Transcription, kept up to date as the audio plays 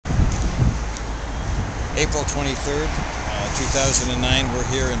April 23rd, 2009. We're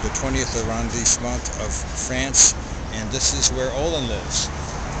here in the 20th arrondissement of France, and this is where Olin lives.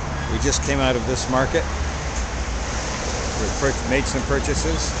 We just came out of this market. We made some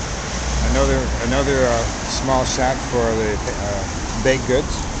purchases. Another small shop for the baked goods.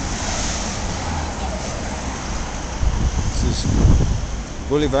 This is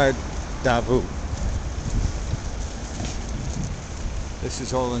Boulevard d'Avaux. This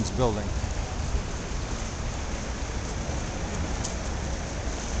is Olin's building.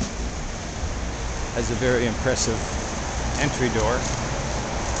 Has a very impressive entry door.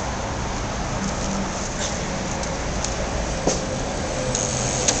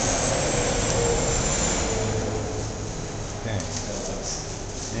 Okay.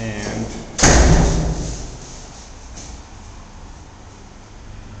 And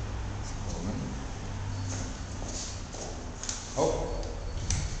oh.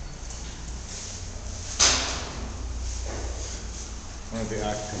 One of the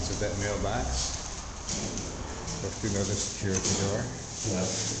occupants of that mailbox. Go through another security door. Yep.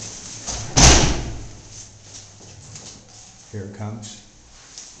 Here it comes.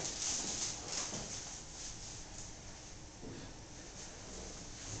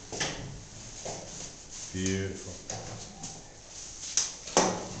 Beautiful.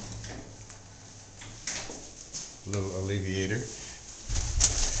 Little alleviator.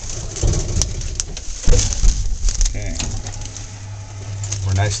 Okay.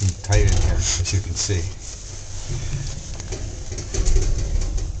 We're nice and tight in here, as you can see.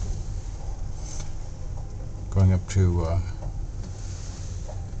 Going up to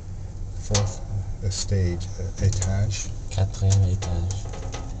fourth étage. Quatrième étage.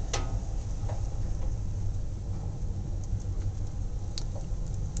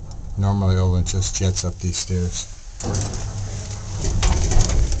 Normally Olin just jets up these stairs.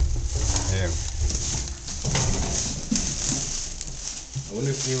 There. I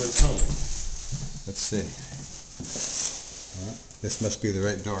wonder if he would come. Let's see. This must be the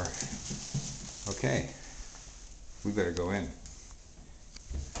right door. Okay. We better go in.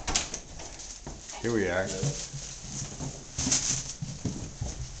 Here we are.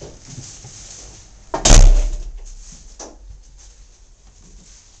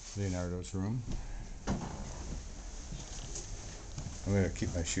 Leonardo's room. I'm going to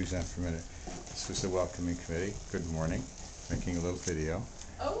keep my shoes on for a minute. This was the welcoming committee. Good morning. Making a little video.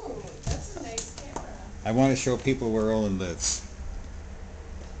 Oh, that's a nice camera. I want to show people where Olin lives.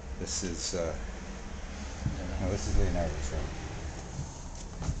 This is this is Leonardo's room.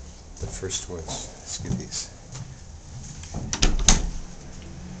 The first was Skippies.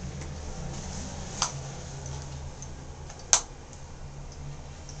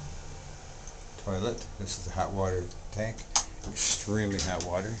 Toilet. This is the hot water tank. Extremely hot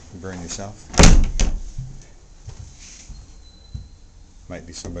water. You burn yourself. Might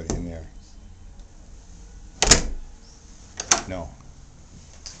be somebody in there. No.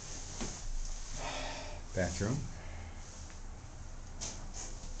 Bathroom.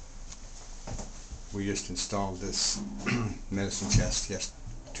 We just installed this medicine chest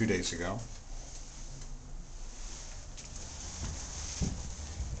 2 days ago.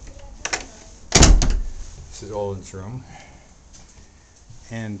 This is Olin's room.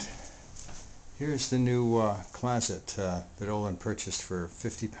 And here's the new closet that Olin purchased for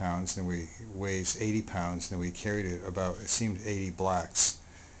 50 pounds, and we weighs 80 pounds, and we carried it about, it seemed 80 blocks,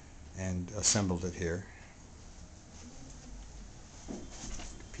 and assembled it here.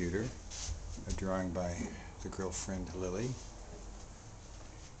 Computer, a drawing by the girlfriend Lily.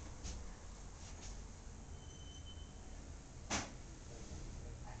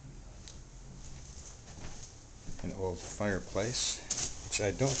 An old fireplace, which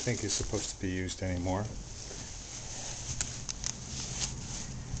I don't think is supposed to be used anymore.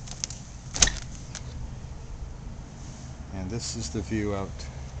 And this is the view out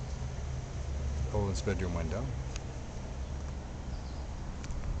Olin's bedroom window.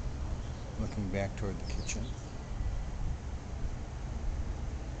 Looking back toward the kitchen.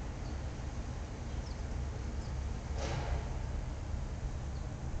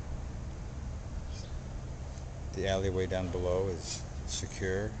 The alleyway down below is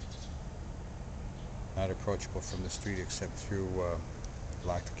secure, not approachable from the street except through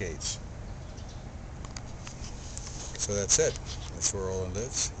locked gates. So that's it. That's where Olin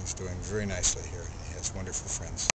lives. He's doing very nicely here. He has wonderful friends.